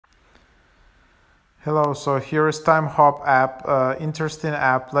Hello, so here is TIMEHOP app, interesting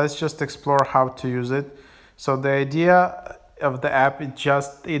app. Let's just explore how to use it. So the idea of the app,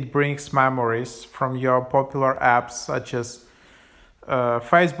 it brings memories from your popular apps such as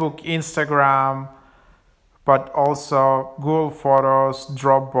Facebook, Instagram, but also Google Photos,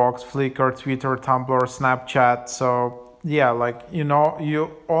 Dropbox, Flickr, Twitter, Tumblr, Snapchat. So yeah,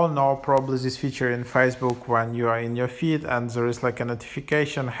 you all know probably this feature in Facebook when you are in your feed and there is like a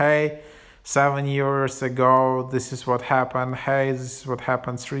notification, hey, 7 years ago, this is what happened. Hey, this is what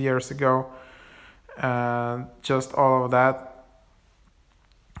happened 3 years ago. And just all of that.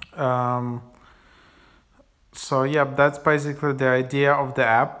 So yeah, that's basically the idea of the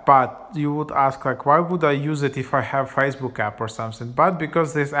app. But you would ask like, why would I use it if I have Facebook app or something? But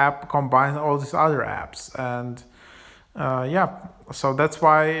because this app combines all these other apps, and yeah, so that's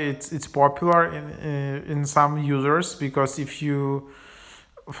why it's popular in some users. Because if you,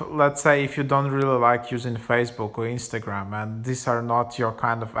 let's say, if you don't really like using Facebook or Instagram and these are not your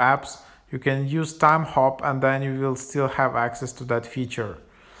kind of apps, you can use TimeHop and then you will still have access to that feature.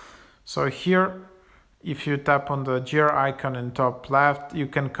 So here, if you tap on the gear icon in top left, you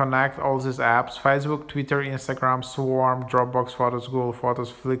can connect all these apps: Facebook, Twitter, Instagram, Swarm, Dropbox Photos, Google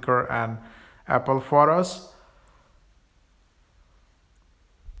Photos, Flickr, and Apple Photos.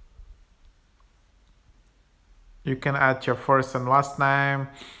 You can add your first and last name.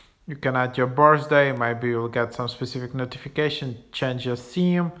 You can add your birthday. Maybe you'll get some specific notification. Change your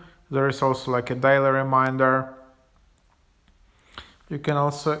theme. There is also like a daily reminder. You can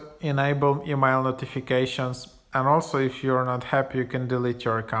also enable email notifications. And also, if you're not happy, you can delete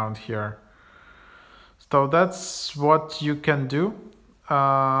your account here. So that's what you can do.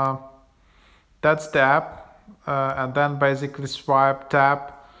 That's the app. And then basically swipe,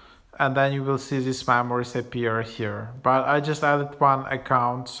 tap, and then you will see these memories appear here. But I just added one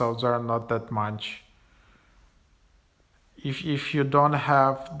account, so there are not that much. If you don't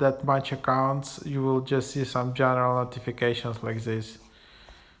have that much accounts, you will just see some general notifications like this.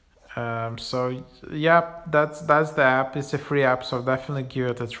 So yeah, that's the app. It's a free app, so definitely give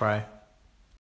it a try.